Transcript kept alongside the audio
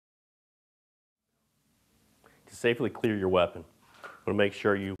To safely clear your weapon, you want to make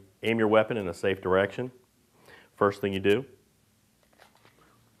sure you aim your weapon in a safe direction. First thing you do,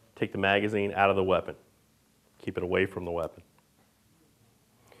 take the magazine out of the weapon. Keep it away from the weapon.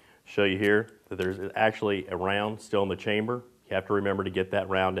 Show you here that there's actually a round still in the chamber. You have to remember to get that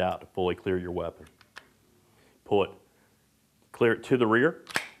round out to fully clear your weapon. Pull it, clear it to the rear.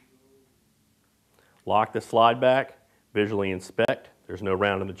 Lock the slide back, visually inspect. There's no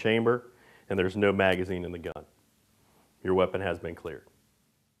round in the chamber, and there's no magazine in the gun. Your weapon has been cleared.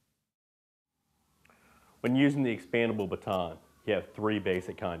 When using the expandable baton, you have three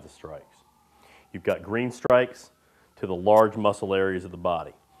basic kinds of strikes. You've got green strikes to the large muscle areas of the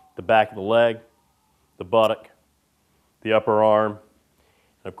body. The back of the leg, the buttock, the upper arm,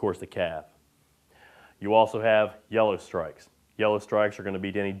 and of course the calf. You also have yellow strikes. Yellow strikes are going to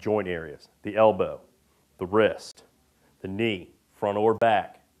be to any joint areas, the elbow, the wrist, the knee, front or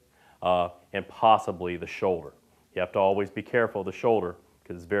back, and possibly the shoulder. You have to always be careful of the shoulder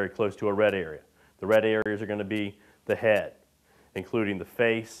because it's very close to a red area. The red areas are going to be the head, including the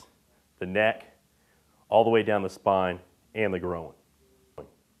face, the neck, all the way down the spine, and the groin.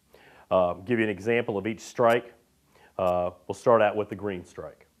 Give you an example of each strike. We'll start out with the green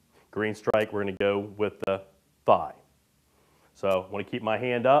strike. Green strike, we're going to go with the thigh. So I want to keep my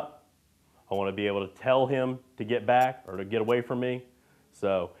hand up. I want to be able to tell him to get back or to get away from me.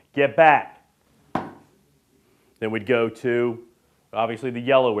 So get back. Then we'd go to, obviously, the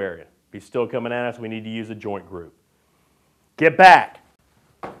yellow area. If he's still coming at us, we need to use a joint group. Get back.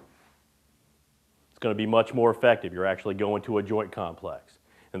 It's going to be much more effective. You're actually going to a joint complex.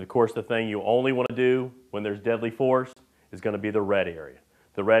 And of course, the thing you only want to do when there's deadly force is going to be the red area.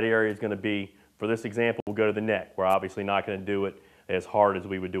 The red area is going to be, for this example, we'll go to the neck. We're obviously not going to do it as hard as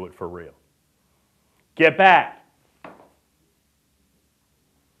we would do it for real. Get back.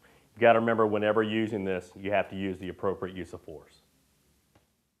 You've got to remember, whenever using this, you have to use the appropriate use of force.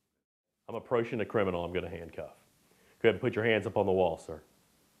 I'm approaching a criminal I'm going to handcuff. Go ahead and put your hands up on the wall, sir.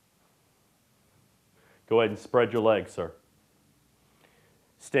 Go ahead and spread your legs, sir.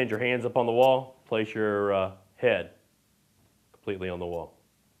 Extend your hands up on the wall. Place your head completely on the wall.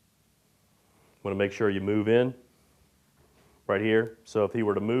 You want to make sure you move in right here. So if he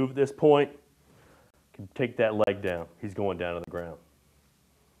were to move this point, you can take that leg down. He's going down to the ground.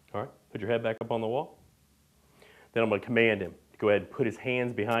 All right, put your head back up on the wall. Then I'm going to command him to go ahead and put his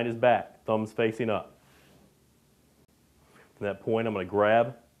hands behind his back, thumbs facing up. From that point, I'm going to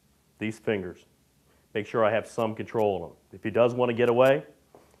grab these fingers. Make sure I have some control on them. If he does want to get away,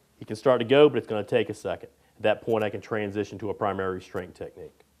 he can start to go, but it's going to take a second. At that point, I can transition to a primary restraint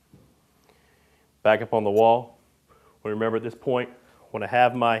technique. Back up on the wall. Remember, at this point, when I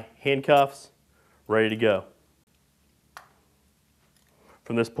have my handcuffs ready to go.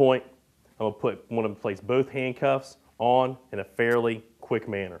 From this point, I'm going to want to place both handcuffs on in a fairly quick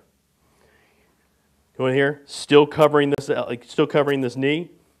manner. Go in here, still covering this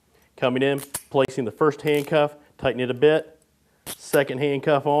knee. Coming in, placing the first handcuff, tighten it a bit. Second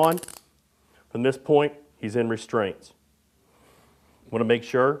handcuff on. From this point, he's in restraints. Want to make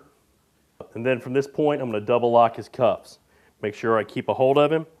sure. And then from this point, I'm going to double lock his cuffs. Make sure I keep a hold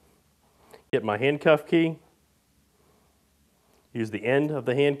of him. Get my handcuff key. Use the end of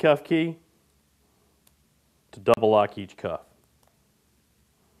the handcuff key to double lock each cuff.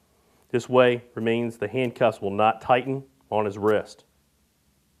 This way remains the handcuffs will not tighten on his wrist.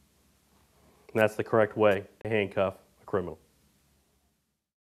 And that's the correct way to handcuff a criminal.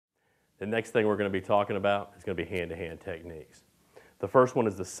 The next thing we're going to be talking about is going to be hand-to-hand techniques. The first one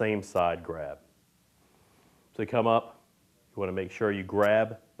is the same side grab. So you come up, you want to make sure you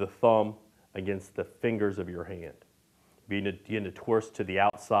grab the thumb against the fingers of your hand. You begin to twist to the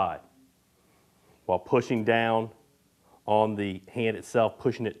outside while pushing down on the hand itself,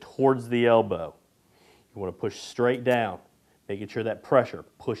 pushing it towards the elbow. You want to push straight down, making sure that pressure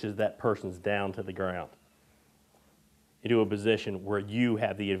pushes that person's down to the ground into a position where you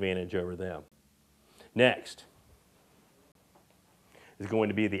have the advantage over them. Next is going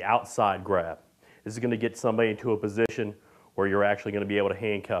to be the outside grab. This is going to get somebody into a position where you're actually going to be able to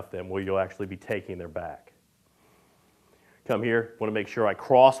handcuff them, where you'll actually be taking their back. Come here, want to make sure I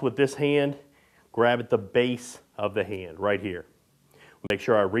cross with this hand, grab at the base of the hand right here. Make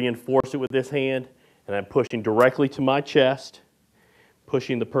sure I reinforce it with this hand, and I'm pushing directly to my chest,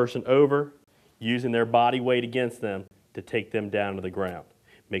 pushing the person over, using their body weight against them to take them down to the ground.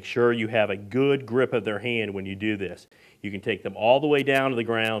 Make sure you have a good grip of their hand when you do this. You can take them all the way down to the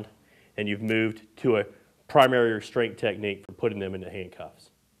ground, and you've moved to a primary restraint technique for putting them into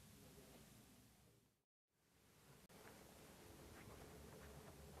handcuffs.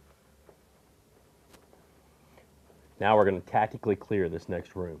 Now we're going to tactically clear this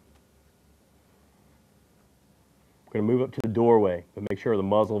next room. We're going to move up to the doorway, but make sure the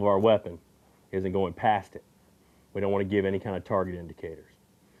muzzle of our weapon isn't going past it. We don't want to give any kind of target indicators.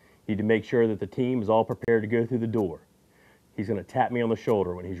 You need to make sure that the team is all prepared to go through the door. He's going to tap me on the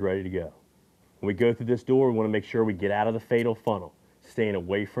shoulder when he's ready to go. When we go through this door, we want to make sure we get out of the fatal funnel, staying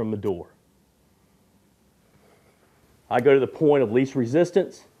away from the door. I go to the point of least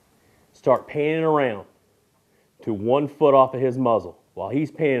resistance, start panning around to 1 foot off of his muzzle while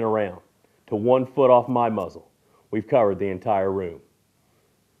he's panning around to 1 foot off my muzzle. We've covered the entire room.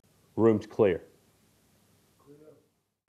 Room's clear.